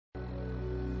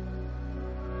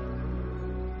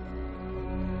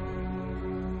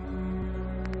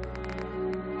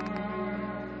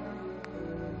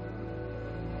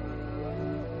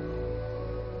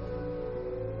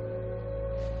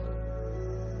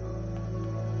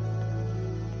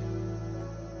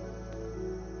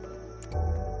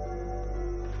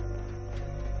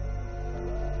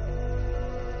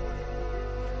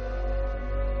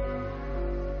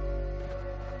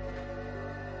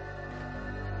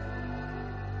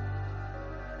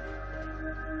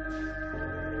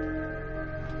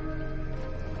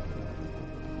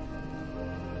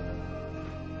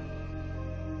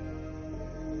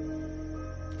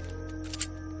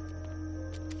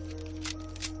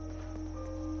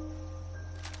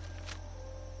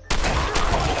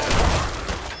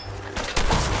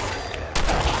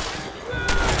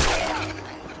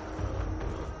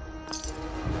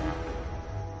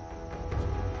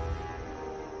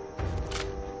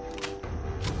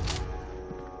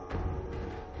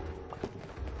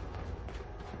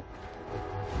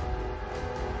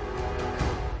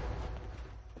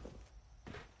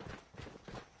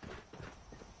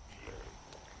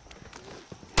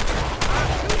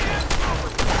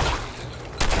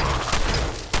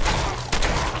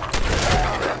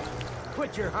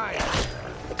Quit your hiding.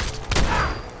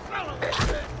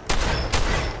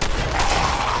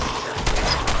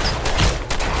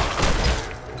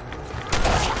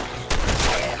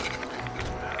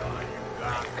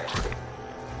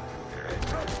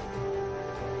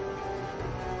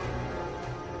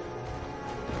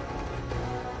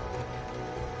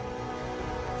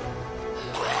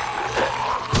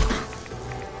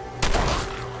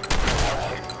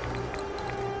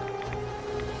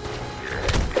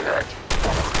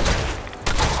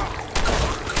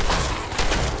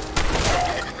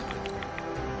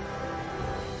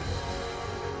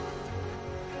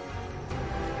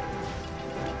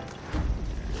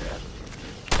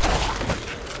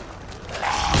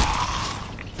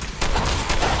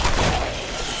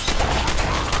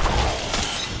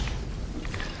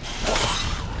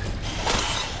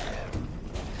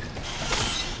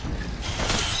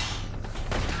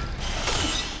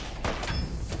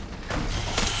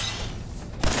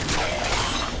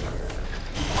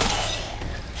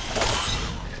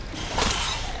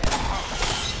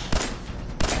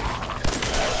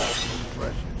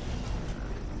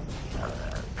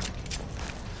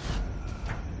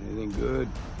 Anything good?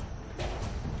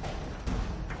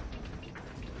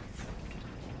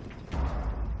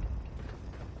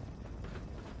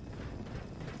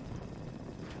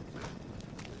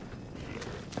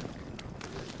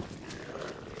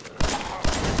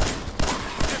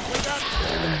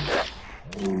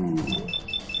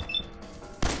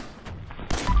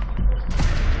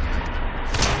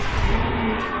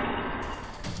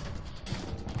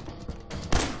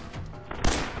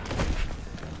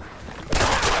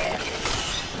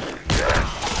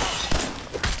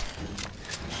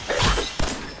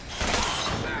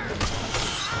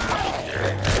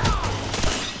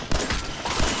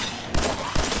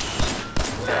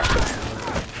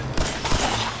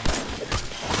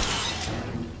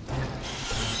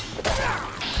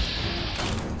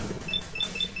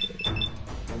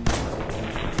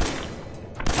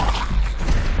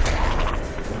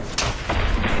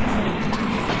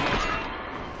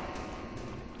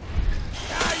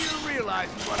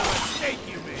 What a mistake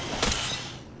you made.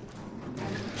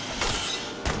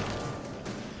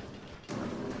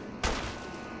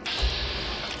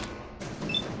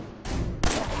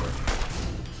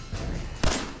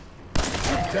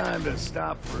 Time to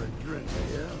stop for a drink,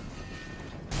 yeah?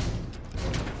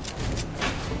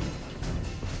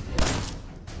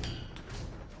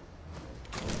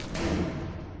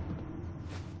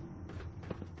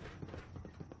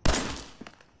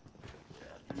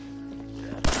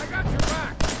 I got your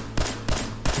back.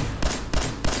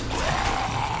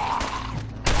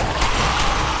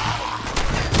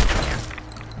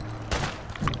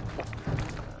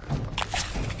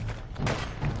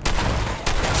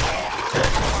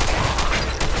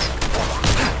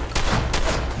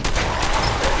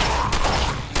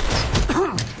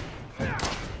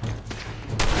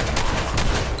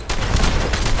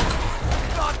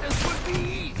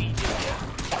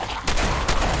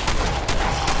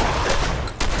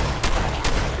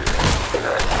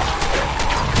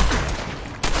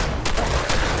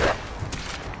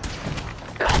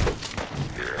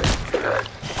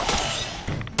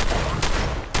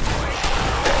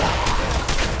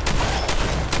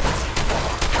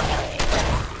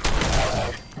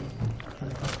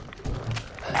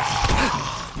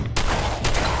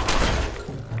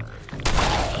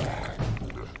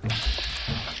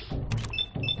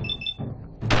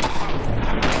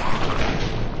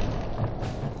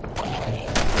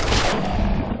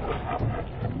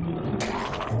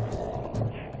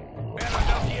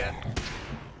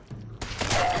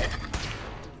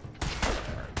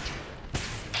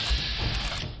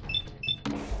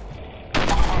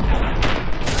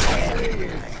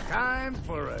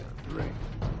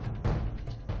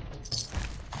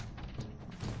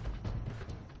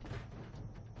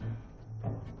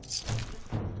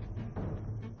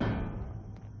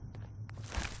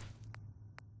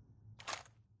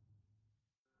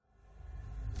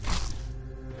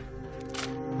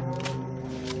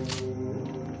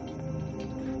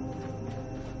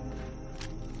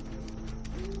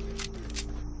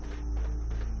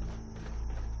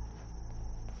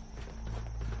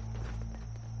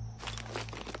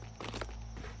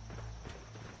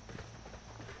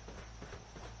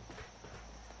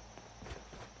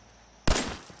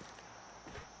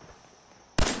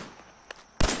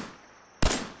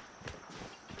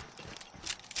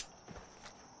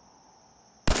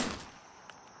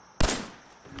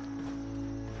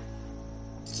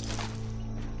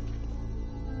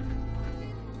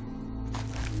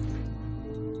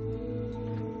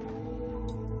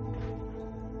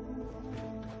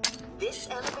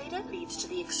 elevator leads to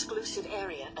the exclusive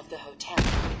area of the hotel.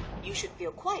 You should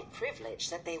feel quite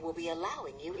privileged that they will be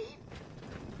allowing you in.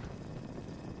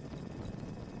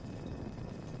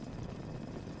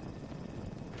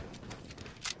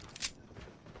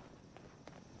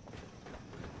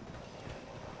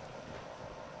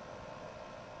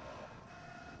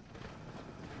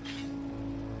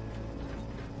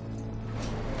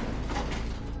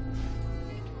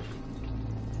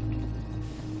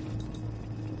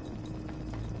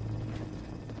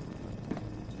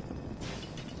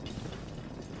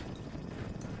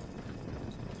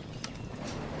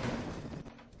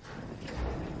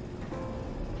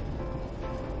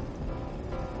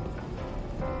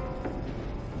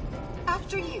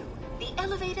 After you, the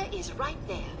elevator is right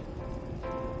there.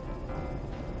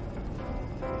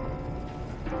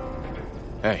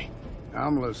 Hey.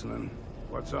 I'm listening.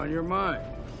 What's on your mind?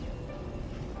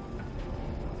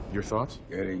 Your thoughts?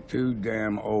 Getting too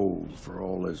damn old for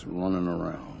all this running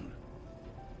around.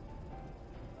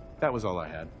 That was all I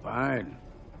had. Fine.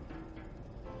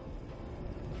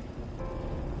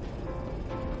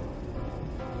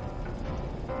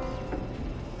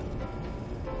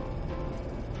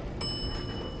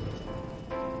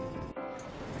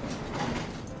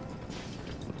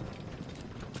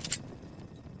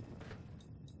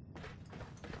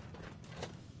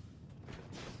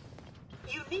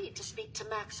 You need to speak to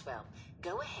Maxwell.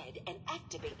 Go ahead and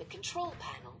activate the control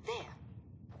panel there.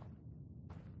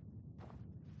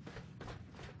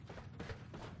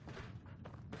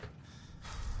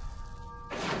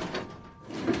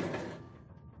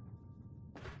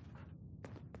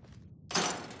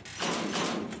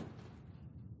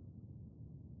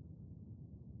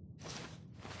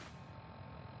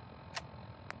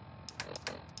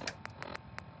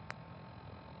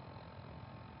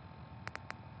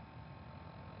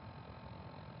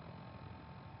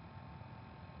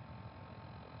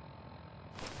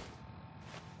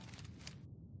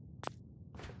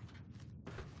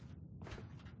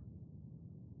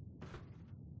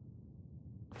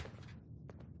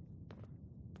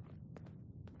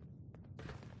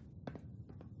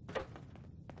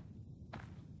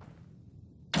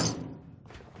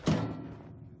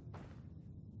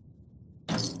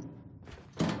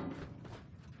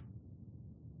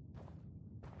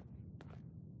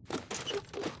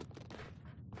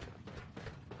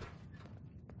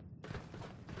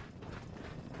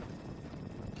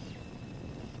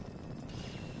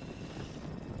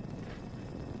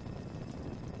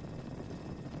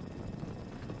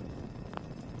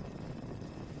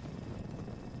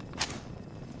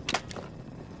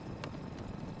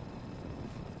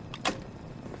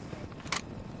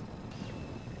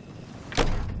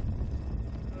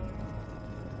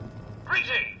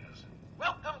 Greetings!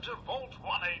 Welcome to Vault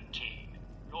 118,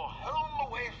 your home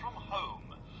away from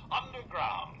home,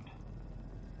 underground.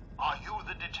 Are you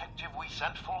the detective we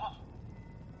sent for?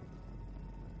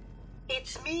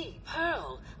 It's me,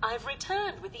 Pearl. I've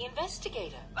returned with the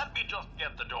investigator. Let me just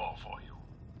get the door for you.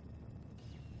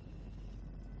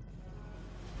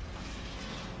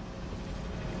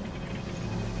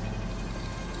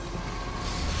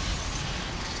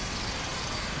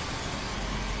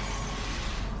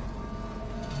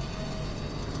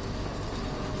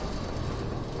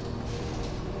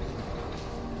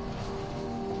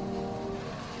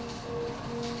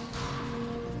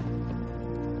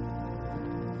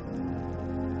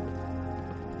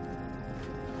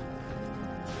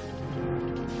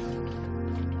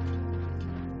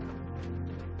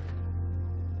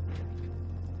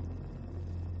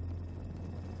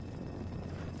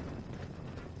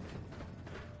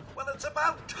 Well, it's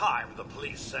about time the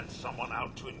police sent someone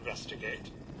out to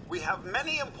investigate. We have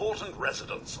many important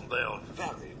residents and they're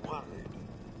very worried.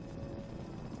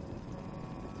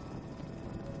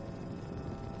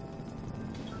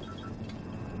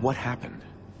 What happened?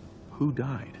 Who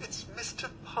died? It's Mr.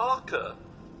 Parker,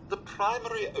 the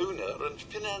primary owner and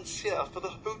financier for the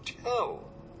hotel.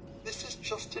 This is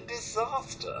just a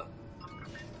disaster.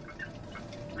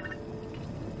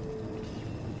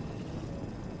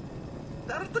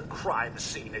 They're at the crime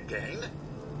scene again.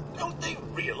 Don't they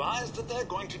realize that they're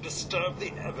going to disturb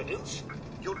the evidence?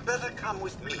 You'd better come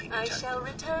with me, I Detective. shall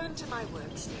return to my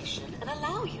workstation and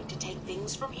allow you to take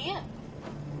things from here.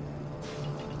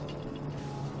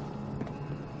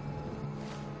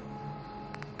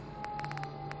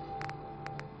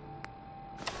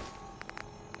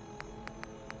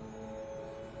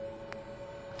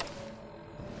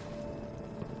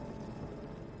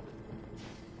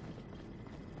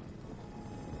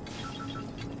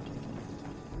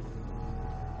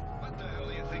 What the hell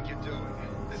do you think you're doing?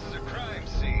 This is a crime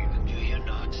scene. Do you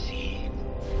not see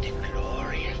the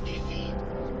glorious defeat?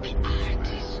 The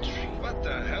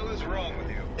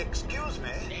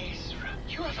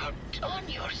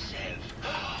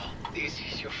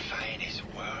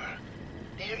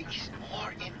There is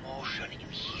more emotion in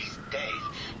his death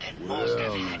than most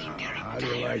have had in their How do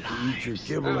you like to eat your lives.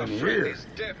 kibble Our in friend here? is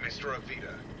dead, Mr.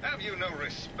 Avita. Have you no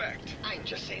respect? I'm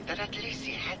just saying that at least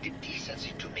he had the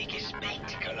decency to make a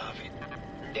spectacle of it.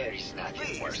 There is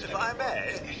nothing worse Please, than if I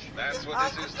may, That's if what I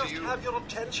this could is to just you. have your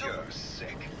attention. You're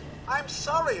sick. I'm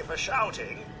sorry for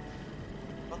shouting,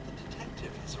 but the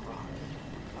detective has arrived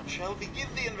and shall begin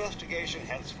the investigation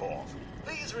henceforth.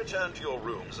 Please return to your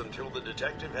rooms until the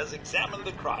detective has examined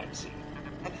the crime scene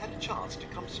and had a chance to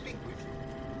come speak with you.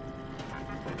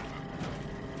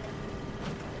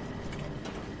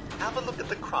 Have a look at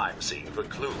the crime scene for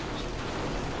clues.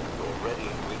 You're ready,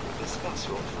 we can discuss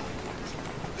your findings.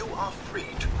 You are free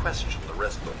to question the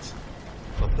residents,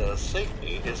 but their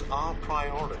safety is our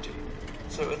priority.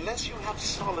 So unless you have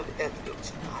solid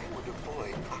evidence, I would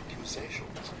avoid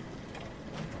accusations.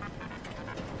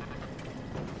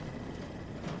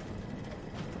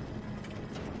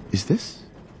 Is this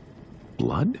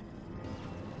blood?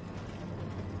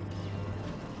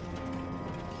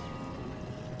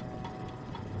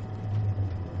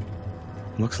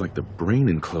 Looks like the brain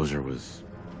enclosure was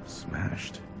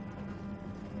smashed.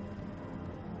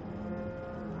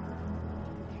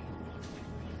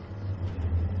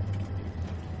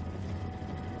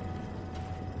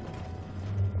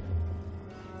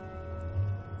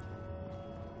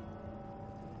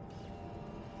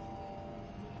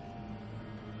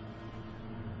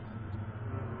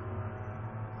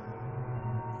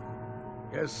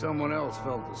 Guess someone else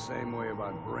felt the same way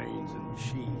about brains and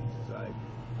machines as I do.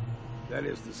 That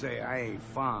is to say, I ain't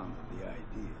fond of the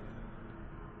idea.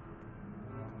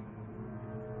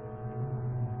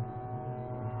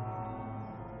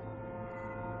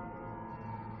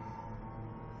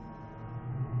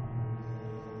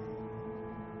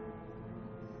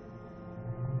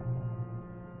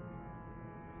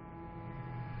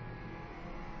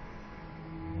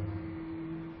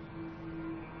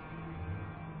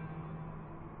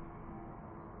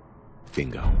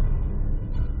 Bingo.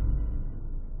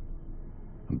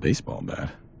 A baseball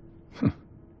bat?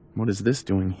 What is this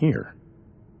doing here?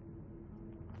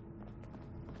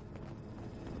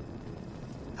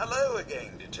 Hello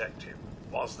again, Detective.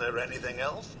 Was there anything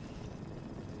else?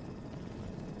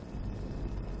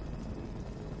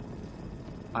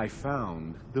 I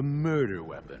found the murder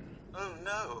weapon. Oh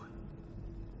no.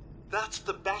 That's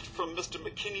the bat from Mr.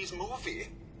 McKinney's movie.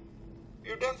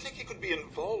 You don't think he could be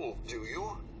involved, do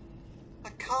you? I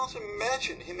can't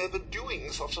imagine him ever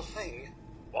doing such a thing.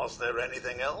 Was there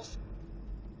anything else?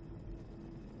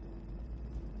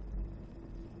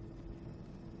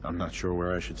 I'm not sure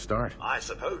where I should start. I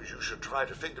suppose you should try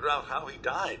to figure out how he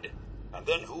died, and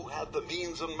then who had the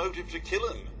means and motive to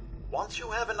kill him. Once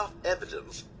you have enough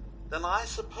evidence, then I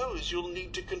suppose you'll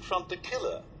need to confront the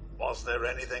killer. Was there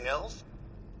anything else?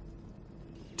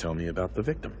 Tell me about the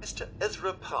victim. Mr.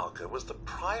 Ezra Parker was the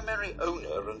primary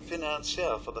owner and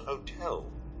financier for the hotel.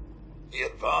 He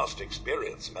had vast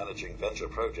experience managing venture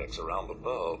projects around the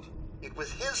world. It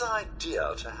was his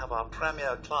idea to have our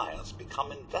premier clients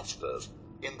become investors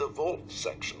in the vault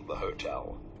section of the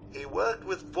hotel. He worked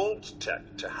with Vault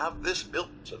Tech to have this built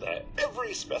to their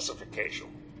every specification.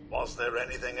 Was there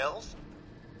anything else?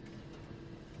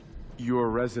 Your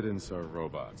residents are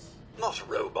robots. Not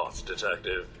robots,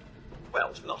 Detective.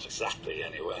 Well, not exactly,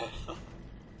 anyway.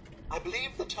 I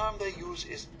believe the term they use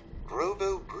is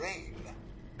robo-brain.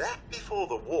 Back before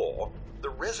the war, the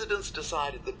residents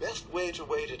decided the best way to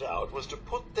wait it out was to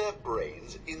put their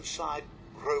brains inside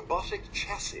robotic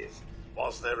chassis.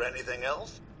 Was there anything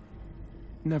else?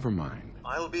 Never mind.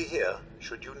 I'll be here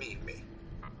should you need me.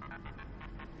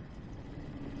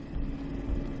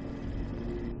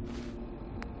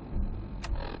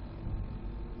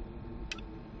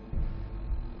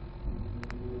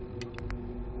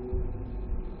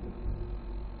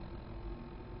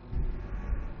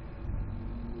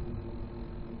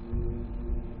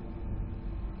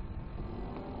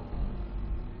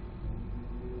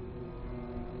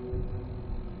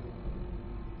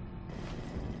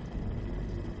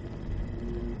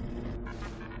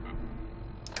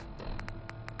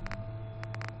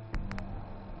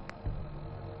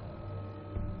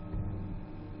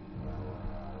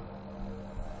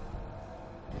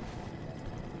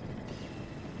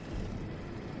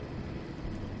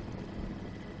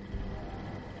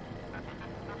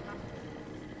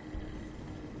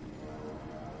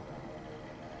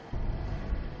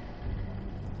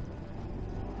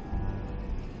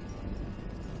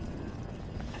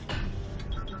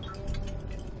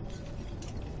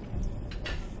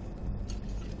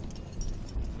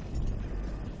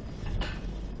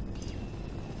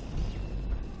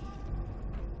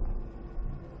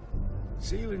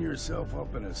 sealing yourself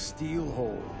up in a steel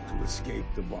hole to escape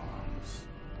the bombs.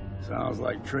 Sounds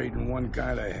like trading one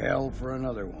kind of hell for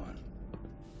another one.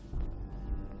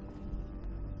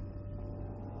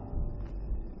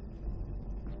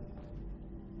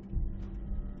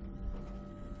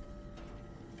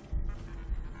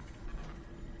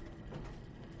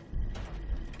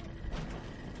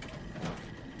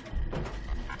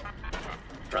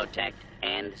 Protect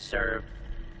and serve.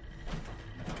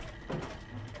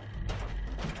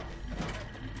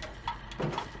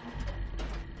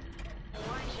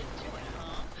 Why'd you do it,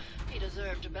 huh? He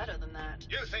deserved better than that.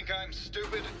 You think I'm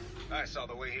stupid? I saw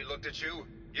the way he looked at you.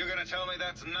 You gonna tell me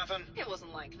that's nothing? It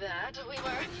wasn't like that. We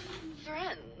were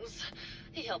friends.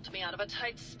 He helped me out of a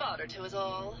tight spot or two is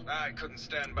all. I couldn't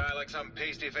stand by like some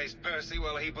pasty-faced Percy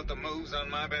while he put the moves on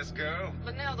my best girl.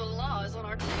 But now the law is on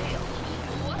our tail.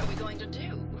 What are we going to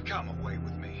do? Come away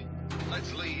with me.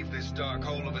 Let's leave this dark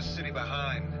hole of a city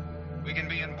behind. We can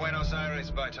be in Buenos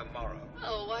Aires by tomorrow.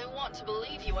 Oh, I want to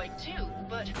believe you, I do,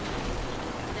 but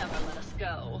never let us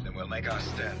go. Then we'll make our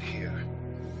stand here.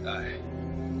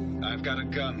 I've got a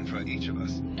gun for each of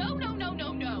us. No, no, no,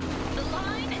 no, no. The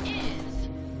line is,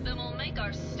 then we'll make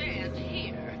our stand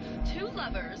here. Two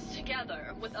lovers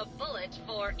together with a bullet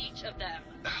for each of them.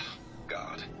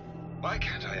 God, why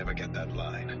can't I ever get that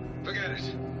line? Forget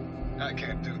it. I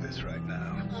can't do this right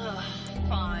now.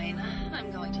 Fine.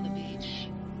 I'm going to the beach.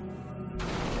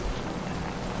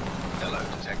 Hello,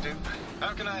 Detective.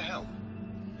 How can I help?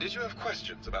 Did you have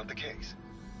questions about the case?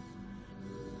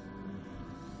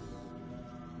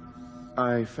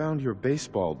 I found your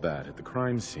baseball bat at the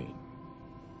crime scene.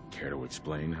 Care to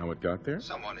explain how it got there?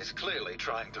 Someone is clearly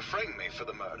trying to frame me for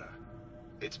the murder.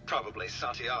 It's probably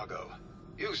Santiago.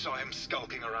 You saw him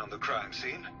skulking around the crime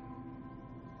scene.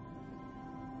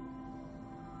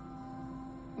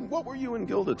 What were you and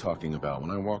Gilda talking about when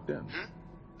I walked in?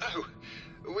 Oh,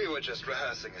 we were just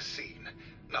rehearsing a scene.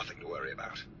 Nothing to worry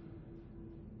about.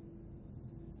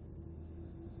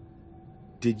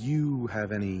 Did you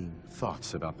have any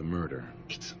thoughts about the murder?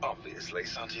 It's obviously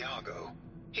Santiago.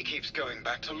 He keeps going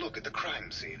back to look at the crime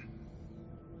scene.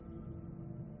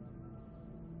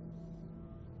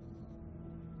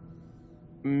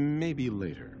 Maybe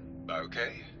later.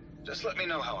 Okay. Just let me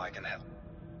know how I can help.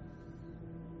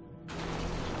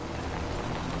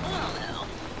 Well now,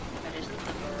 that isn't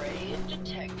the brave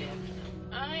detective.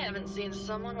 I haven't seen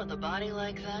someone with a body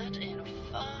like that in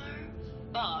far,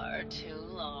 far too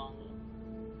long.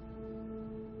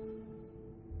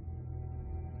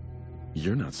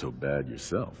 You're not so bad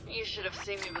yourself. You should have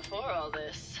seen me before all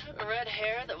this. Red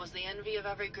hair that was the envy of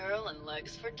every girl and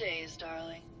legs for days,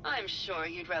 darling. I'm sure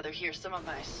you'd rather hear some of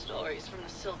my stories from the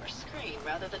silver screen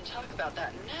rather than talk about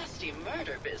that nasty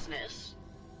murder business.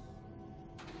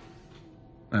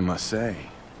 I must say,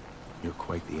 you're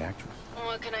quite the actress.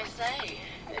 What can I say?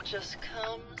 It just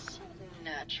comes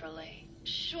naturally.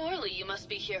 Surely you must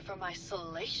be here for my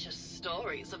salacious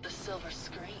stories of the silver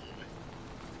screen.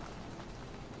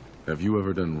 Have you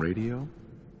ever done radio?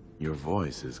 Your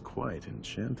voice is quite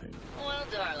enchanting. Well,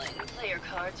 darling, play your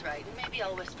cards right, and maybe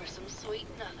I'll whisper some sweet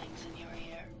nothings in your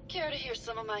ear. Care to hear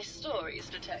some of my stories,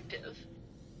 detective?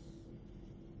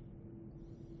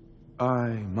 I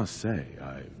must say,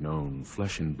 I've known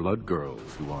flesh and blood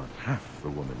girls who aren't half the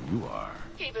woman you are.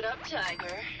 Keep it up,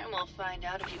 Tiger, and we'll find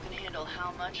out if you can handle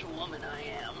how much woman I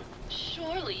am.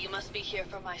 Surely you must be here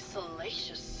for my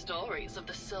salacious stories of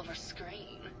the silver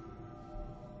screen.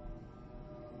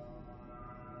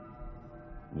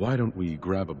 Why don't we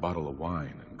grab a bottle of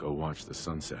wine and go watch the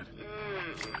sunset?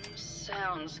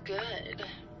 Sounds good,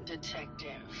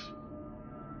 detective.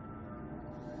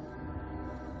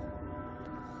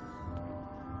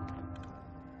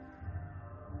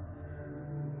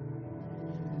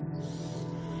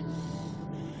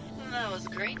 That was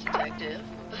great, detective,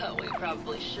 but we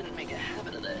probably shouldn't make a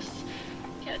habit of this.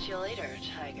 Catch you later,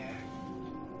 Tiger.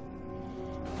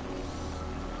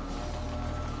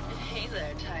 Hey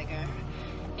there, Tiger.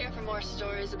 Here for more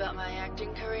stories about my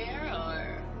acting career,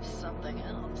 or something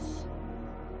else?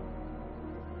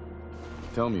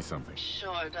 Tell me something.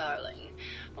 Sure, darling.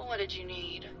 What did you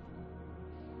need?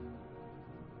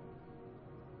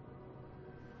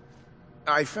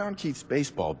 I found Keith's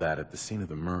baseball bat at the scene of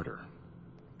the murder.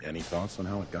 Any thoughts on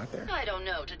how it got there? I don't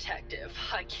know, detective.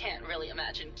 I can't really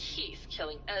imagine Keith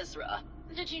killing Ezra.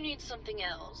 Did you need something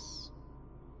else?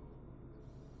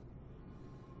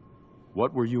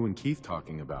 What were you and Keith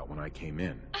talking about when I came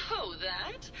in? Oh,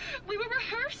 that? We were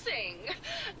rehearsing.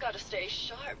 Gotta stay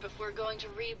sharp if we're going to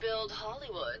rebuild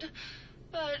Hollywood.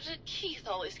 But Keith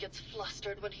always gets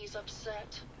flustered when he's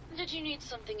upset. Did you need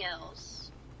something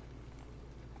else?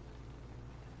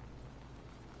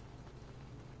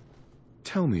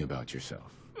 Tell me about yourself.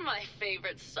 My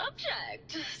favorite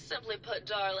subject. Simply put,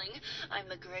 darling, I'm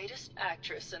the greatest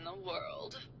actress in the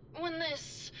world. When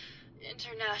this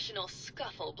international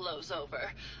scuffle blows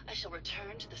over, I shall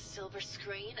return to the silver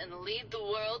screen and lead the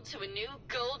world to a new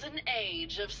golden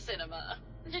age of cinema.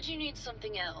 Did you need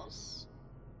something else?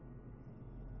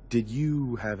 Did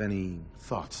you have any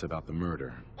thoughts about the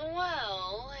murder?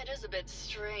 Well, it is a bit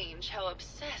strange how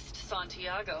obsessed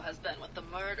Santiago has been with the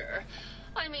murder.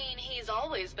 I mean, he's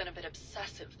always been a bit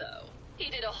obsessive, though. He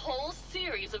did a whole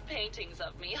series of paintings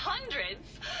of me, hundreds,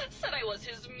 said I was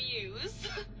his muse.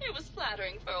 It was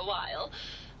flattering for a while,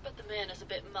 but the man is a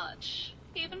bit much,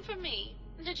 even for me.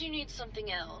 Did you need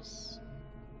something else?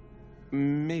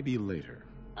 Maybe later.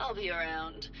 I'll be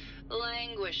around,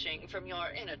 languishing from your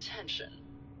inattention.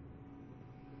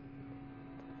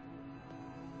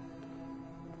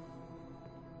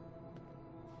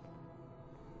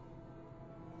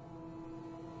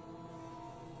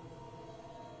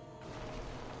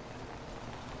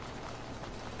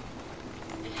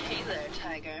 Hey there,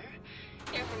 Tiger.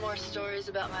 Here for more stories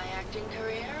about my acting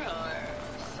career, or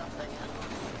something else?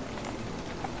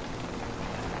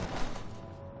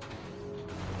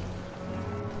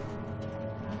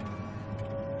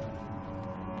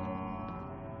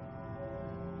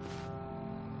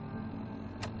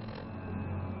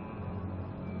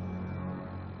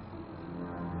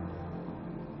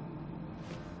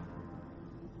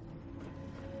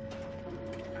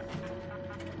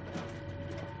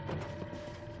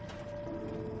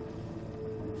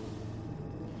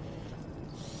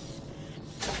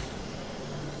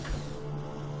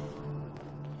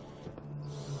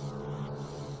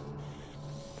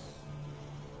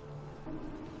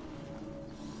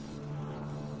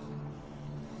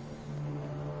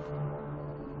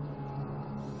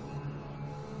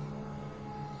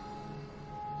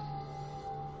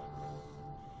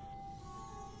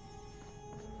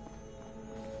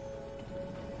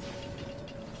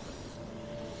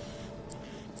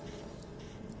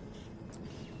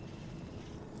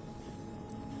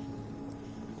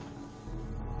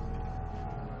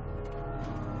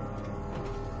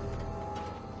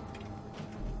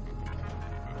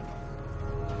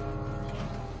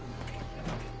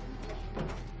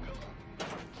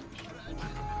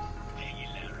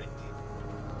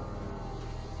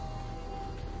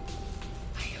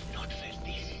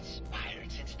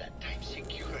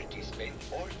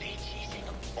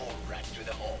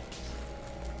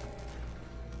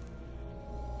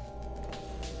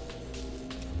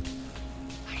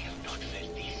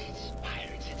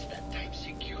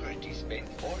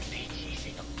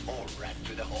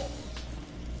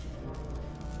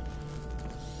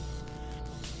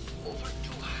 Over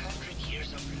 200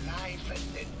 years of life and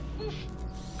then poof,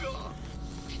 gone.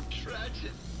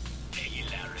 Tragic.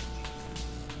 Hilarity.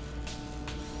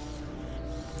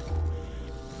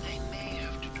 I may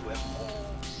have to do a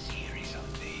whole series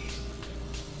of these.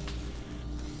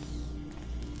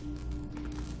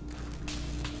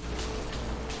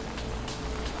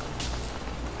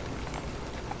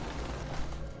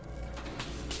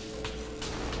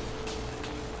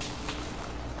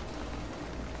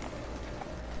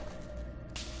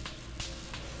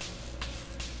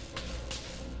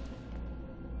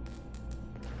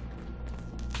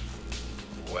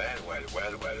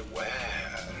 Well,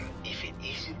 if it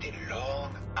isn't the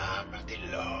long arm of the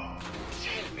law.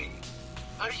 Tell me,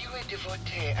 are you a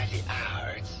devotee of the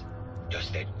arts? Does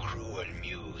that cruel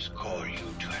muse call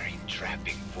you to her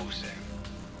entrapping bosom?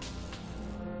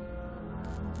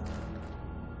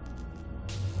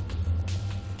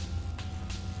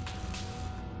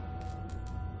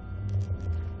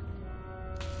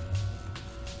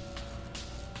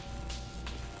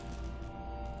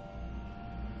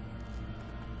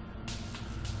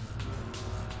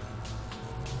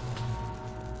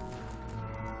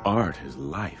 Art is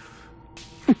life.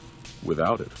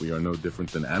 Without it, we are no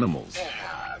different than animals.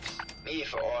 Perhaps,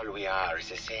 if all we are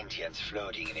is a sentience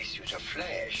floating in a suit of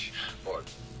flesh, or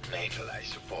metal, I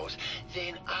suppose,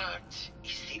 then art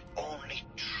is the only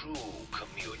true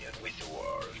communion with the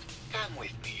world. Come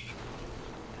with me.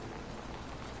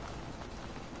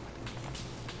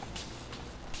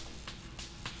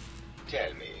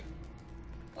 Tell me,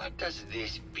 what does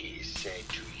this piece say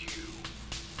to you?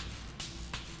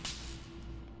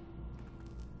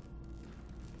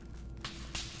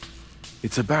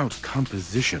 It's about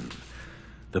composition,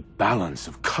 the balance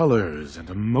of colors and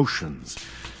emotions,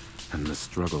 and the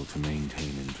struggle to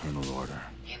maintain internal order.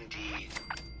 Indeed.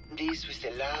 This was the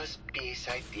last piece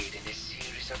I did in a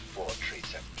series of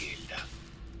portraits of Gilda.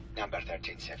 Number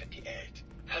 1378.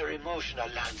 Her emotional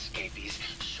landscape is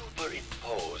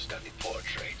superimposed on the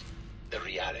portrait. The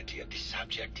reality of the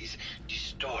subject is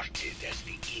distorted as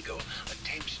the ego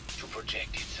attempts to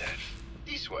project itself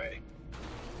this way.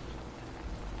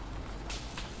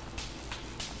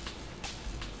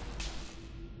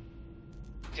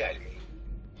 Tell me,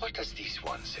 what does this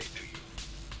one say to you?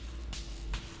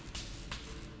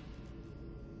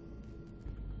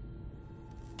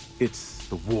 It's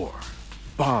the war.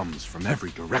 Bombs from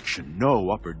every direction,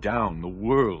 no up or down, the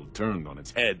world turned on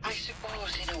its head. I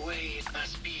suppose in a way it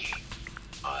must be.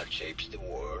 Art shapes the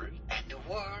world, and the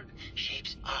world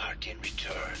shapes art in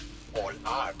return. All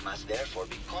art must therefore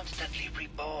be constantly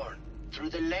reborn through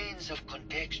the lens of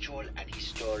contextual and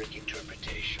historic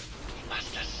interpretation. It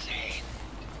must ascend.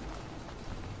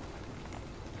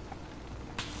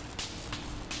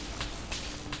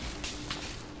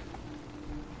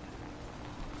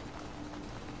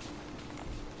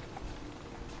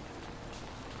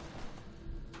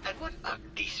 And what about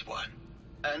this one?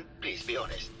 And please be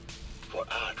honest. For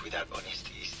art without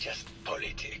honesty is just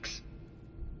politics.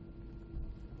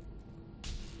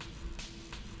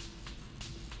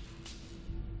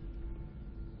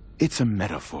 It's a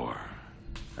metaphor.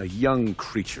 A young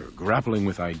creature grappling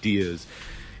with ideas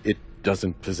it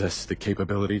doesn't possess the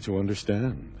capability to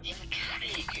understand.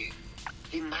 Intriguing.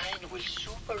 The mind will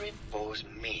superimpose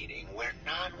meaning where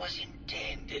none was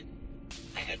intended.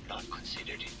 I had not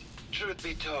considered it. Truth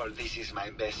be told, this is my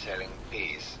best-selling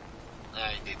piece.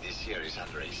 I did this series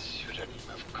under a pseudonym,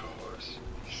 of course.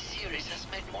 This series has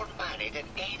made more money than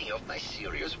any of my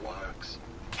serious works.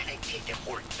 And I did the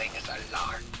whole thing as a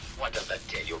lark. What does that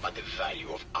tell you about the value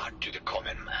of art to the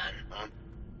common man, huh?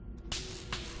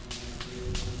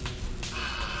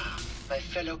 My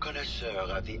fellow connoisseur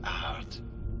of the art.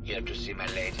 Here to see my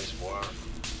latest work.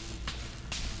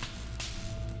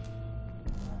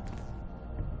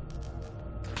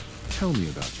 Tell me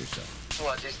about yourself.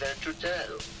 What is there to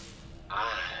tell?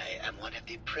 I am one of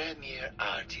the premier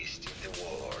artists in the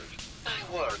world.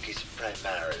 My work is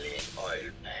primarily in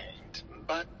oil paint,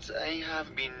 but I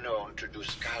have been known to do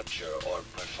sculpture or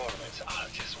performance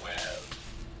art as well.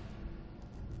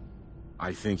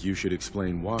 I think you should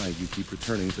explain why you keep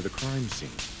returning to the crime scene.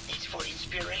 It's for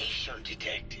inspiration,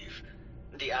 detective.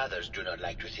 The others do not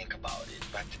like to think about it,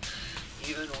 but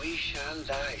even we shall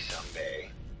die someday.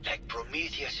 Like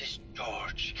Prometheus's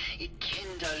torch, it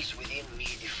kindles within me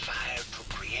the fire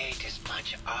to create as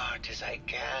much art as I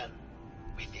can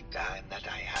with the time that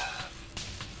I have.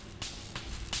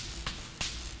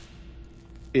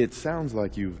 It sounds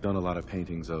like you've done a lot of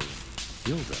paintings of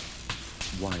Gilda.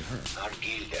 Why her? Our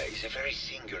Gilda is a very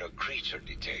singular creature,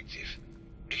 detective.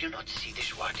 Do you not see the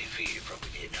joie de vivre from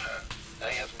within her?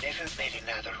 I have never met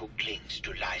another who clings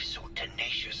to life so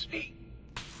tenaciously,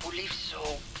 who lives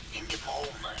so in the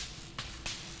moment.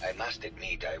 I must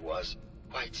admit I was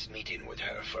quite smitten with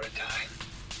her for a time.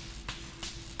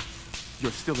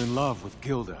 You're still in love with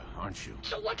Gilda, aren't you?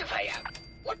 So what if I am?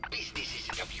 What business is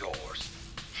it of yours?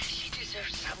 She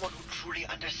deserves someone who truly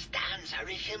understands her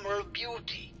ephemeral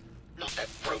beauty, not that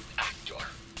brute actor.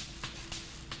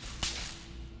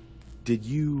 Did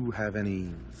you have any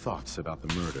thoughts about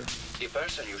the murder? The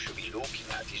person you should be looking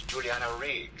at is Juliana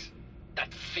Riggs.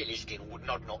 That Philistine would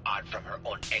not know art from her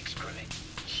own excrement.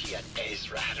 She and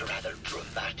Ezra had a rather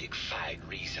dramatic fight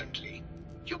recently.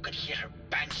 You could hear her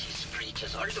banshee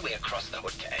screeches all the way across the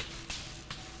hotel.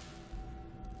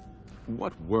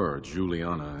 What were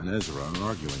Juliana and Ezra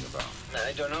arguing about?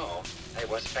 I don't know. I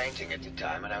was painting at the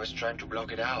time and I was trying to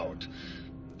block it out.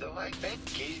 Though I bet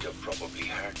Gilda probably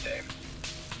heard them.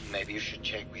 Maybe you should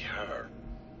check with her.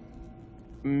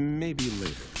 Maybe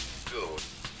later. Good.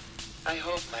 I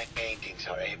hope my paintings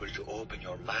are able to open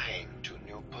your mind to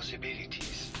new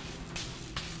possibilities.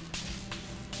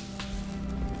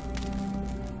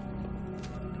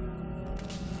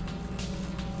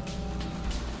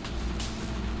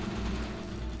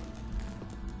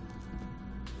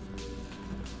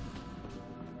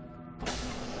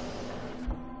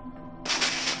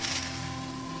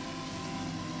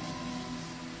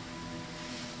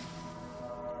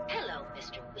 Hello,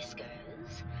 Mr.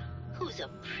 Whiskers. Who's a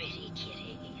pretty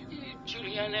kitty?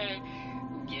 Juliana,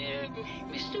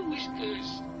 Mr.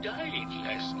 Whiskers died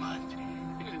last month.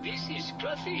 This is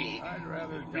Scruffy. I'd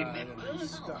rather die Remember? than be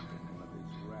stuck in one of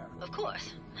these rabbits. Of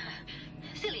course.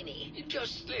 Silly me.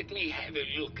 Just let me have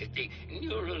a look at the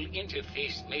neural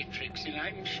interface matrix, and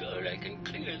I'm sure I can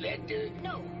clear that.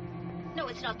 No,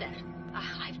 it's not that.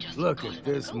 I've just Look caught at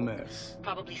another this cold. mess.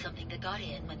 Probably something that got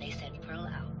in when they sent Pearl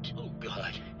out. Oh,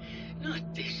 God.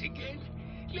 Not this again.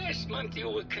 Last month you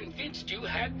were convinced you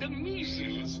had the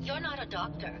measles. You're not a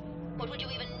doctor. What would you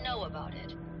even know about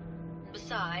it?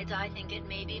 Besides, I think it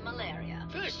may be malaria.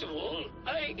 First of all,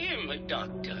 I am a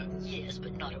doctor. Yes,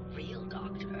 but not a real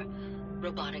doctor.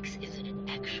 Robotics isn't an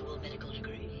actual medical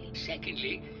degree.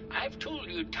 Secondly, I've told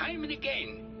you time and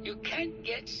again, you can't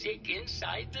get sick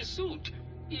inside the suit.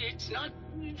 It's not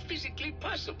physically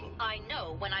possible. I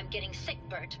know when I'm getting sick,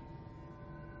 Bert.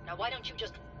 Now why don't you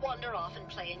just wander off and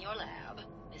play in your lab?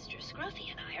 Mr.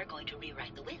 Scruffy and I are going to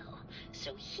rewrite the will,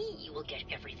 so he will get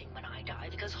everything when I die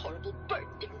because horrible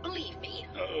Bert didn't believe me.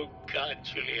 Oh, God,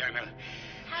 Juliana.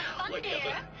 Have fun, Whatever.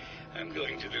 dear. I'm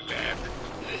going to the lab.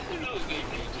 Hello,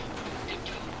 David. Did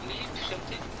you need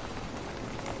something?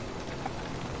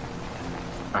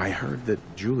 I heard that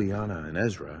Juliana and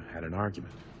Ezra had an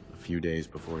argument a few days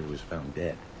before he was found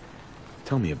dead.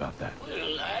 Tell me about that.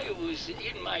 Well, I was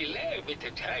in my lab at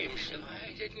the time, so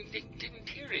I didn't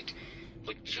hear it.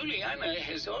 But Juliana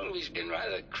has always been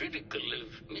rather critical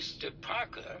of Mr.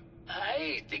 Parker.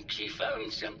 I think she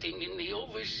found something in the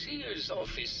overseer's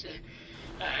office.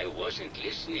 I wasn't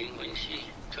listening when she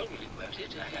told me about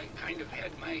it. I kind of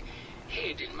had my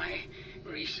head in my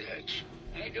research.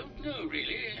 I don't know,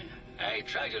 really. I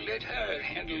try to let her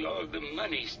handle all the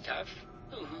money stuff.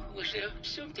 Oh, was there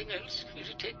something else,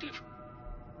 Detective?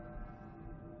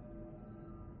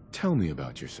 Tell me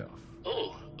about yourself.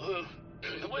 Oh,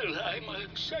 well, I'm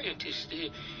a scientist.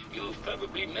 You've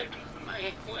probably met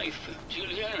my wife,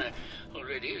 Juliana,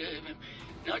 already. I'm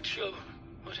not sure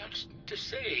what else to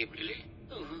say, really.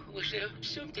 Oh, was there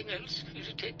something else,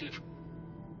 Detective?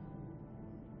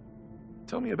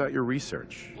 Tell me about your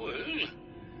research. Well,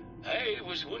 I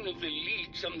was one of the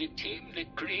leads on the team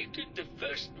that created the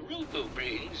first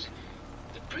robo-brains,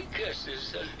 the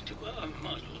precursors to our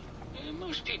model.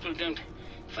 Most people don't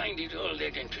find it all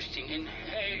that interesting, and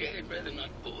I'd rather not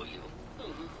bore you.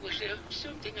 Oh, was there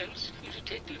something else,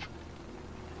 Detective?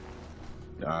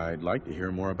 I'd like to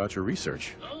hear more about your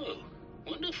research. Oh,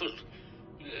 wonderful.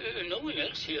 No one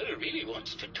else here really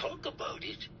wants to talk about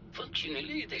it.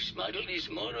 Functionally, this model is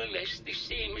more or less the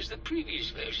same as the previous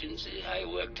versions I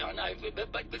worked on,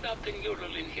 but without the neural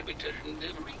inhibitor and the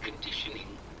reconditioning.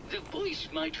 The voice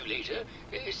modulator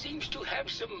seems to have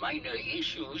some minor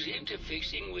issues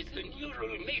interfacing with the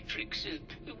neural matrix,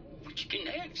 which can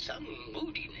add some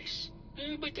moodiness.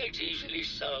 But that's easily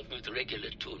solved with regular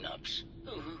tune-ups.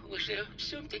 Oh, was there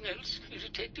something else,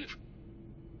 Detective?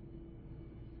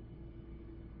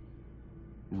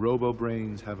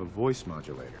 Robo-brains have a voice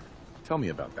modulator. Tell me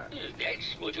about that.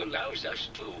 That's what allows us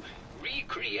to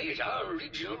recreate our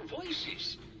original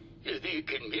voices. They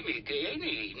can mimic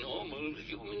any normal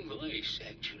human voice,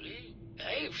 actually.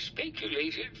 I've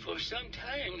speculated for some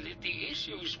time that the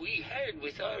issues we had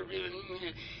with our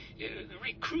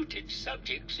recruited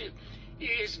subjects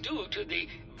is due to the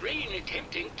brain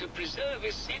attempting to preserve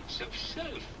a sense of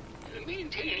self.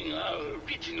 Maintaining our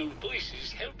original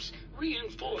voices helps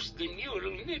reinforce the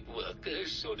neural network,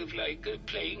 sort of like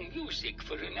playing music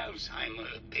for an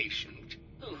Alzheimer patient.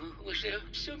 Oh, was there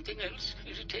something else,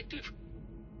 Detective?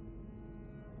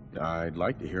 I'd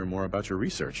like to hear more about your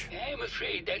research. I'm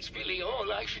afraid that's really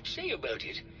all I should say about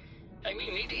it. I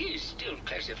mean, it is still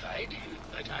classified,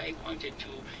 but I wanted to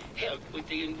help with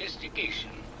the investigation.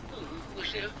 Oh,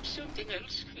 was there something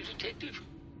else, Detective?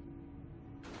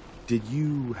 Did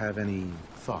you have any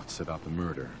thoughts about the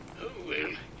murder? Oh,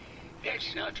 well,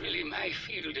 that's not really my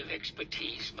field of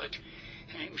expertise, but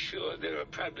I'm sure there are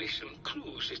probably some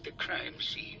clues at the crime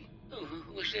scene. Oh,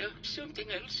 was there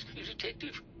something else,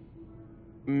 Detective?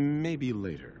 Maybe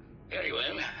later. Very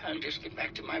well. I'll just get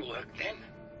back to my work then.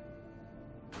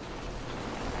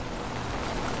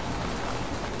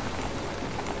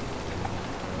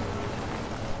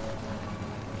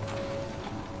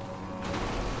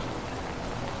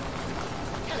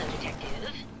 Hello,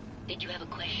 Detective. Did you have a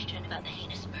question about the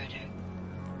heinous murder?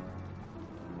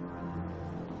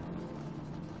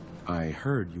 I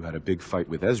heard you had a big fight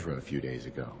with Ezra a few days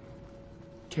ago.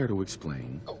 Care to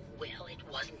explain? Oh, well, it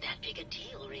wasn't that big a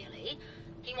deal, really.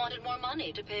 He wanted more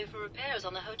money to pay for repairs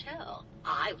on the hotel.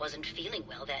 I wasn't feeling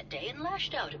well that day and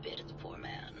lashed out a bit at the poor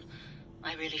man.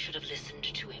 I really should have listened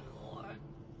to him more.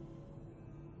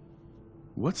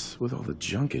 What's with all the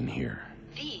junk in here?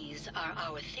 These are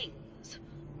our things.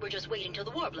 We're just waiting till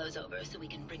the war blows over so we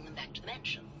can bring them back to the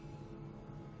mansion.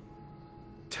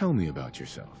 Tell me about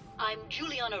yourself. I'm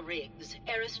Juliana Riggs,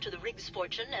 heiress to the Riggs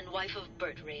fortune and wife of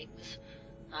Bert Riggs.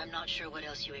 I'm not sure what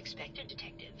else you expected,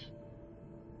 Detective.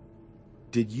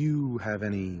 Did you have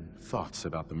any thoughts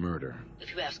about the murder?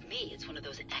 If you ask me, it's one of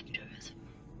those actors.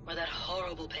 Or that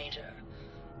horrible painter.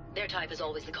 Their type is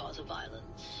always the cause of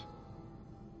violence.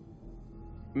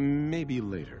 Maybe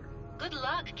later. Good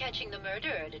luck catching the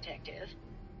murderer, Detective.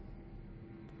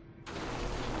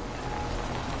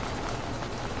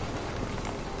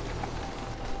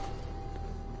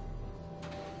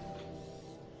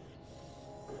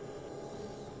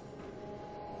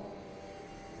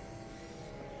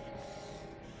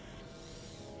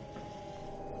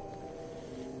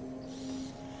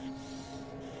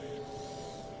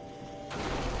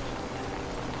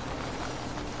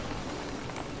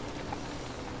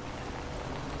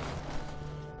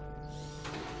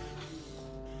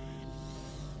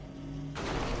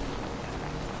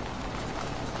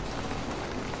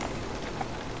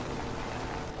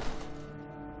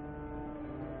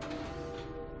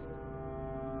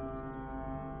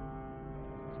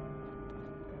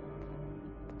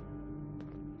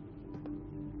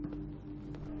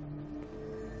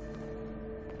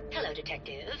 Hello,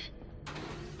 Detective.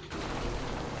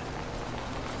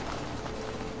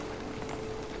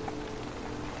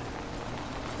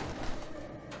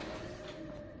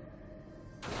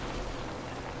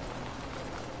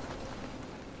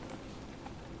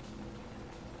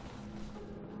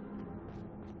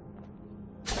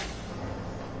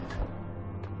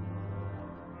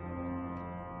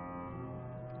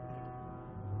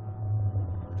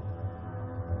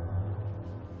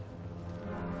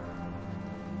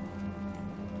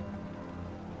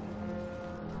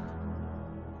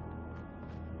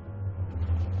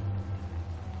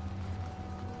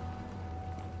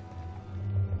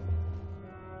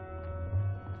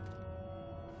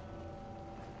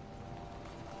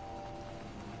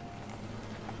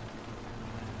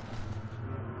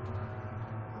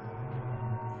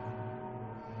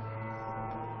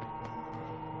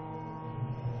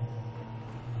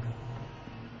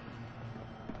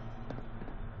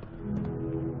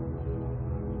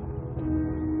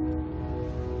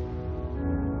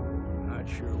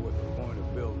 Sure what the point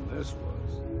of building this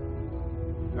was.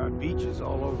 Got beaches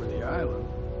all over the island.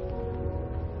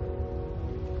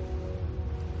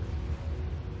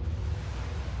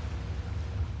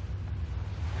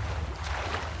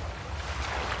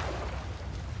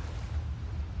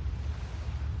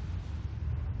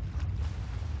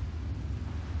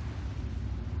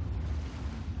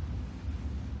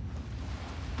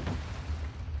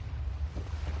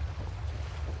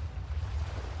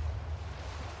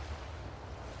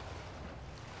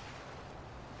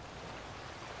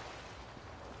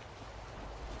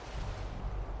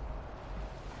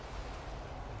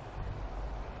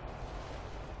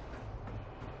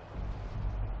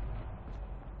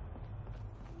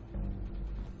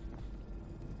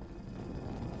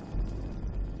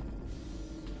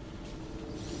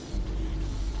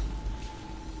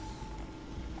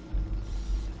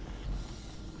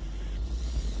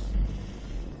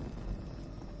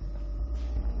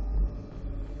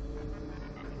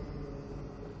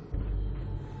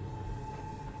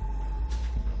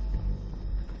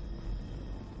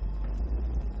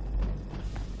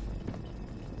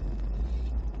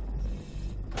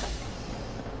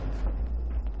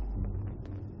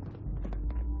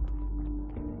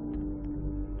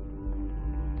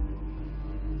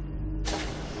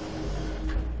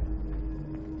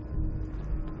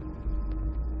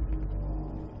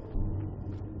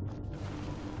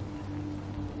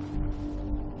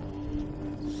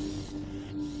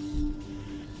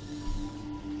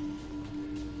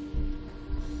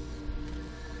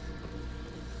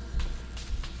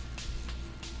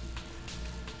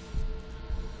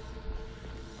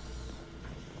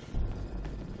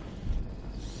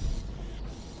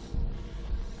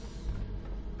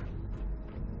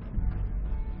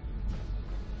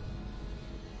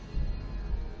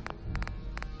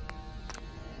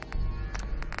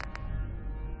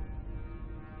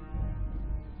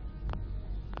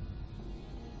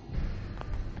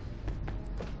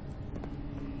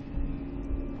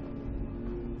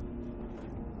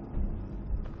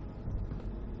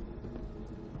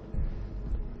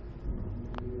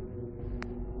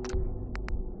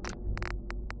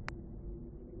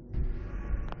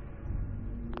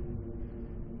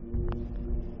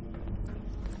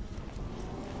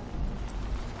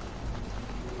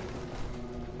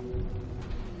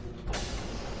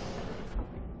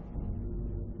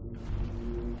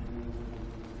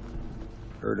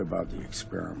 Heard about the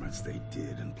experiments they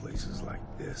did in places like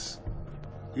this.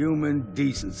 Human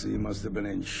decency must have been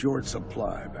in short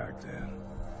supply back then.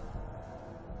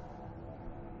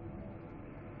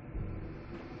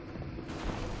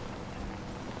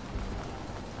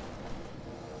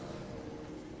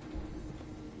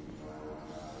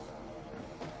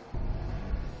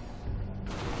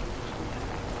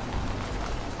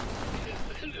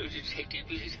 Hello,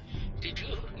 Detective. Did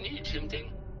you need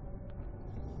something?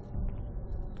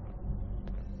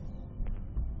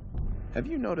 Have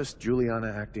you noticed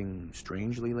Juliana acting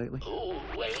strangely lately? Oh,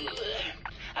 well,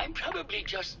 I'm probably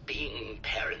just being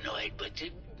paranoid, but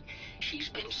she's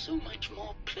been so much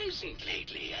more pleasant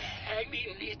lately. I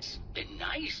mean, it's been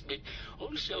nice, but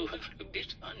also a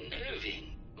bit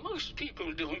unnerving. Most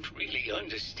people don't really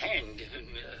understand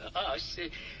us,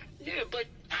 but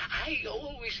I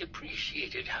always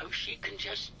appreciated how she can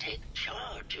just take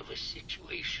charge of a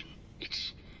situation.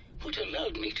 It's what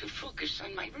allowed me to focus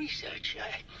on my research.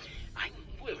 I'm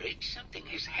worried something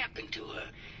has happened to her.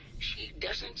 She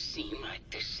doesn't seem like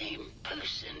the same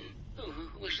person.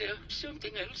 Was there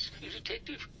something else,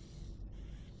 Detective?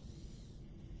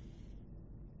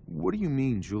 What do you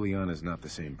mean Juliana's not the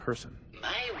same person?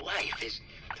 My wife has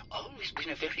always been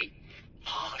a very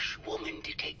harsh woman,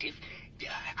 Detective.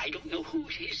 I don't know who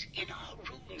it is in our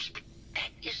rooms, but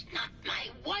that is not my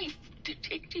wife,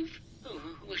 Detective.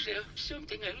 Was there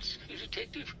something else,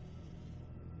 Detective?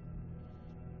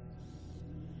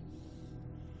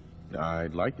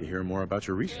 I'd like to hear more about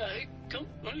your research. Yeah, I don't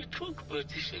want to talk about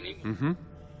this anymore. Mm-hmm.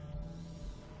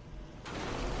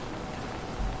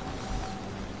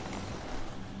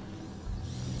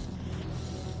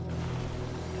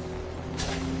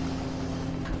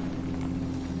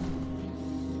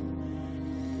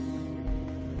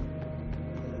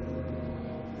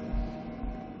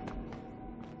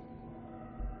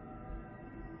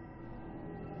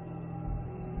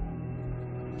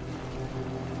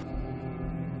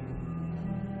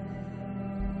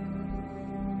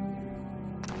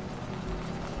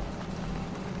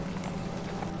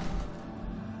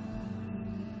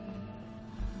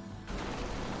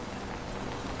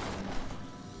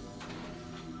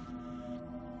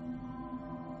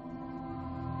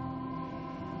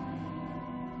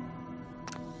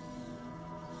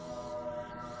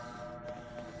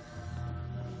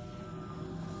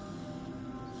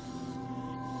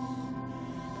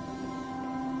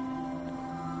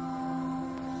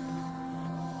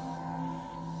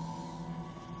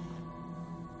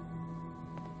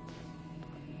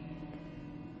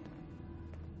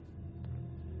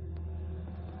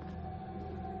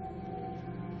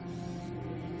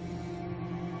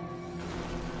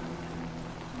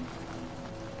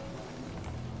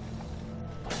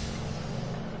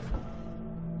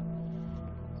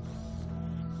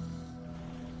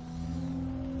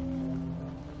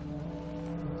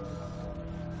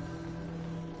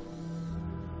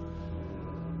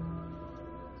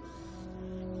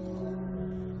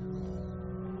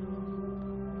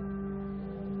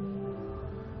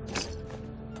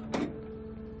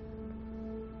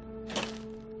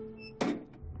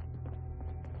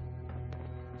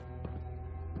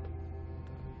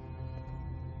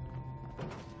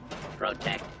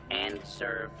 Protect and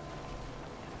serve.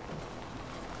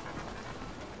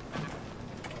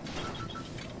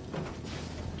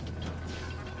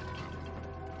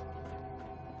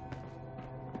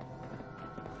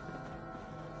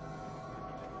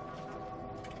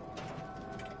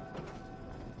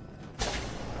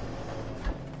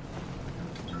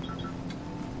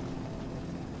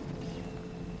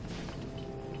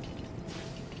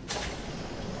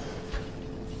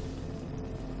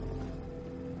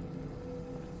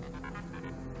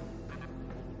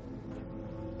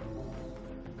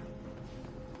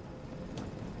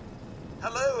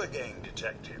 Hello again,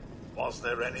 Detective. Was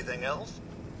there anything else?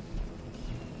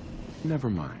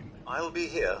 Never mind. I'll be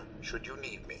here, should you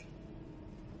need me.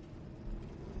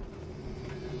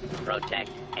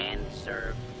 Protect and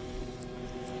serve.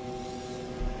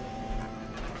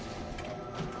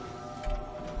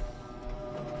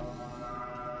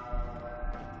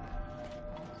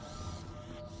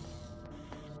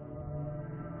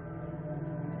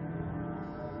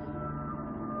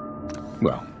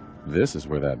 Well, this is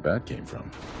where that bat came from.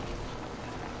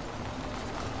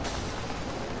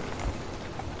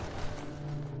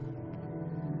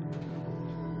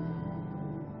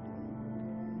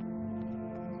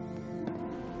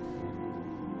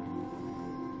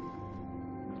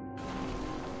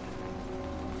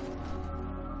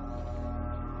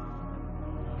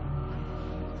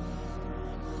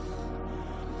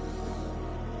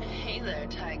 Hey there,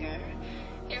 Tiger.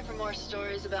 Here for more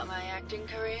stories about my acting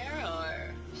career,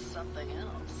 or something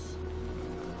else?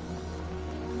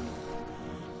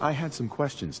 I had some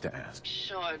questions to ask.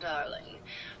 Sure, darling.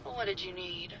 What did you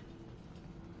need?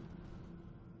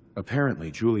 Apparently,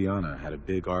 Juliana had a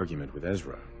big argument with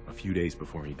Ezra a few days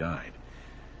before he died.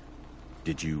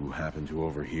 Did you happen to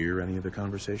overhear any of the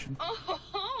conversation?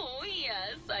 Oh,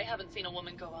 yes. I haven't seen a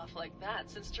woman go off like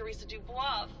that since Teresa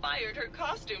Dubois fired her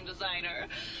costume designer.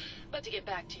 But to get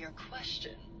back to your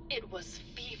question, it was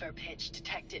fever pitch,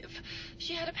 Detective.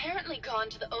 She had apparently gone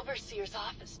to the Overseer's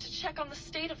office to check on the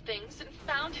state of things and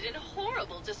found it in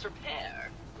horrible disrepair.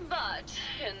 But,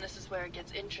 and this is where it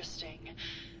gets interesting,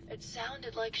 it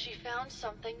sounded like she found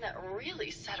something that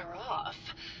really set her off.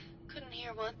 Couldn't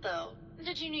hear what, though.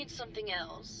 Did you need something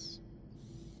else?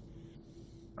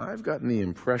 I've gotten the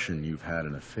impression you've had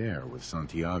an affair with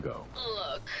Santiago.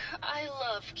 Look, I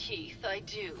love Keith, I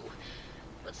do.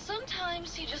 But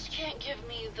sometimes he just can't give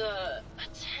me the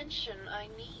attention I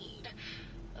need.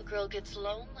 A girl gets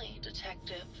lonely,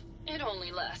 Detective. It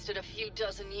only lasted a few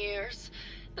dozen years.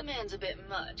 The man's a bit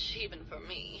much, even for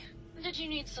me. Did you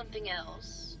need something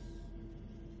else?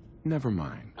 Never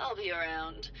mind. I'll be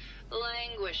around,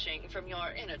 languishing from your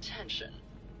inattention.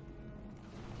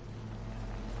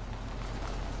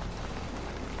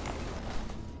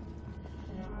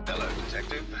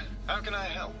 Detective. How can I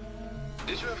help?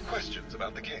 Did you have questions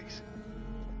about the case?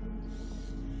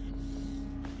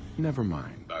 Never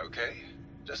mind. Okay.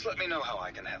 Just let me know how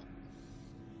I can help.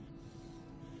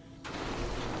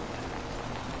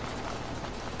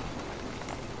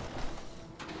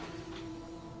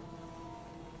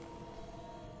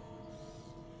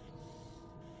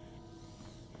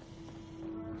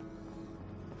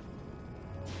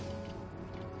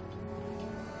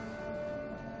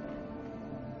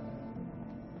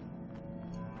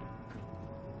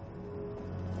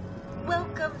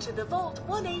 Welcome to the Vault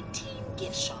 118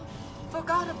 gift shop.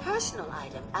 Forgot a personal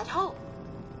item at home.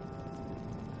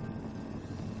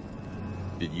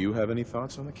 Did you have any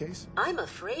thoughts on the case? I'm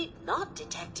afraid not,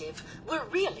 Detective. We're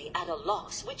really at a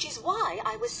loss, which is why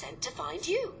I was sent to find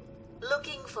you.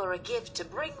 Looking for a gift to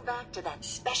bring back to that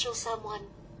special someone?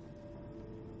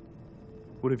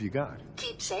 What have you got?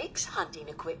 Keepsakes, hunting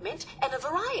equipment, and a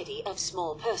variety of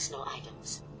small personal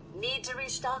items. Need to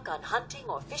restock on hunting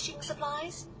or fishing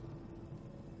supplies?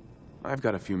 I've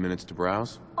got a few minutes to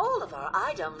browse. All of our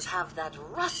items have that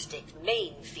rustic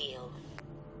Maine feel.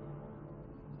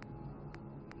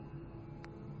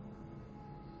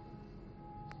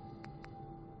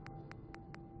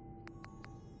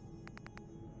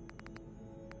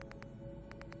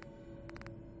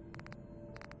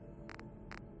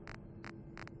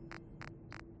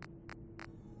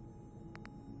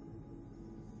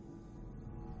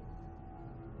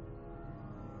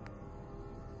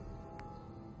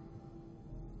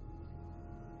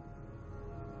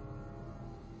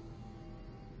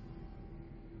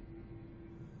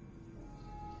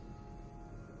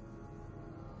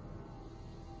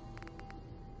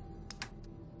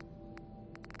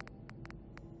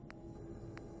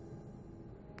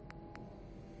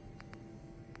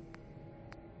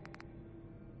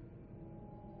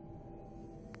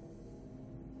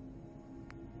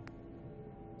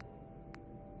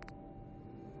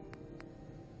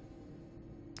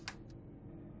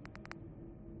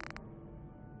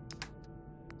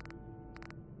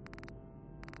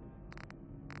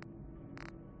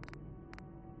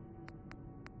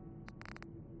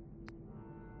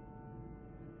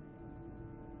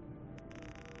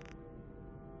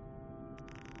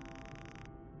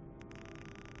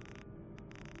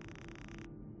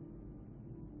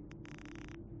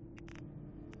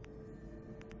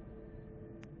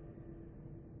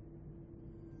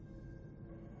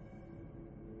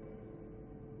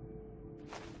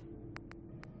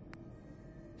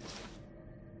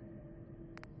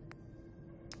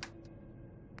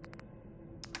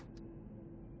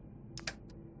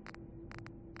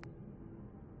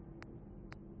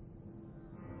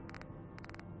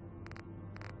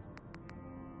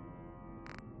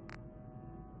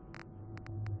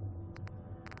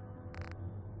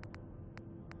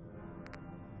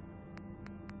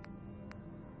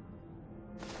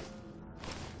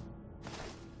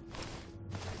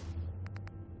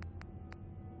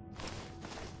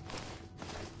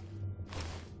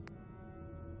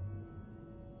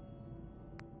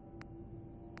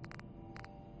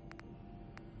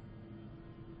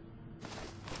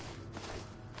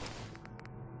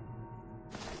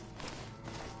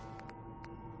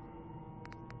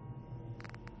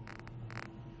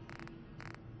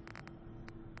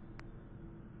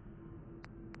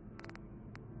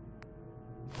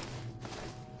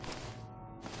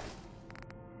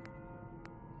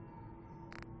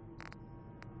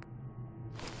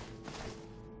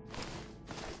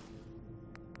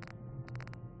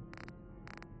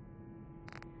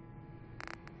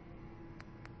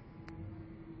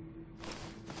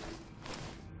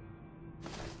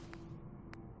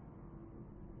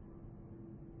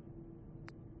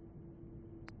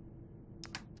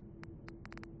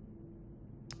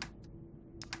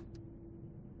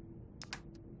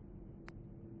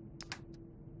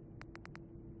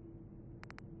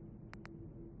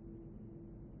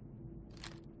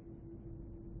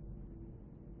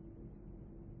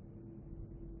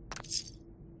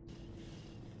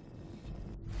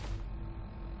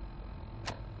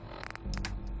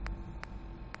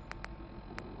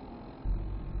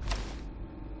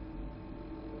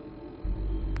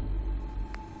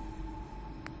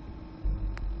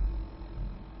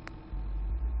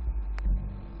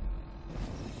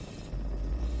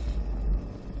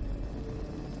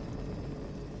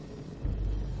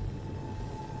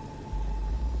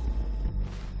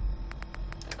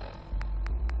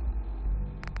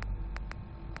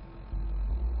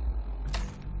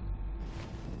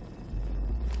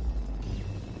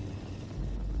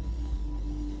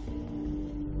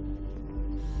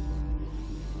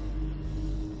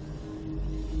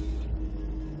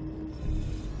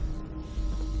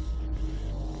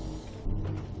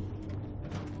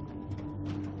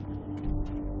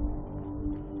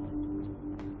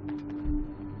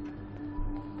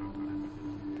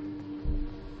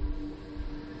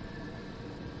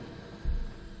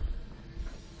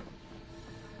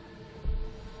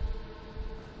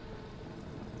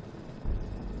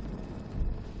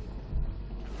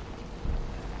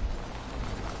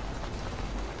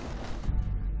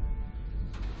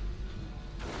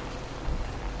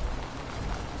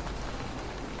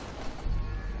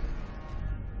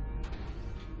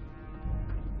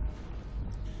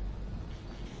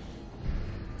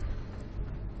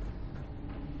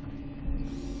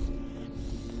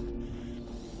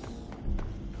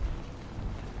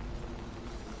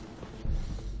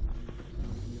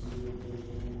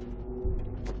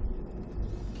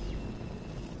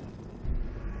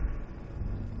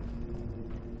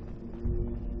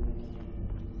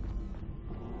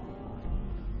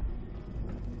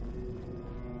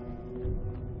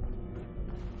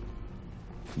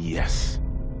 Yes.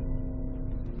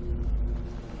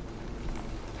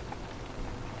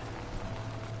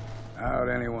 How'd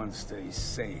anyone stay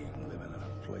sane living in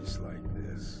a place like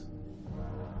this?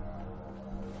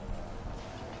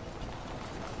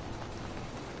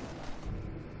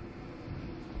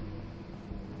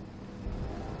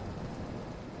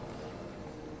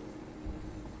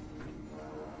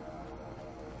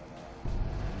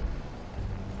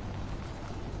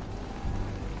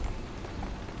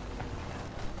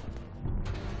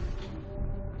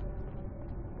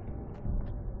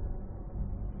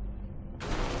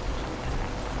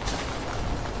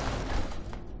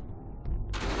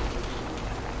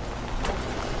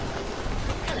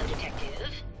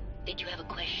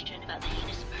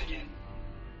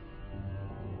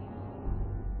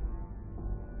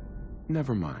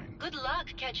 Never mind. Good luck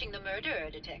catching the murderer,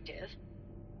 Detective.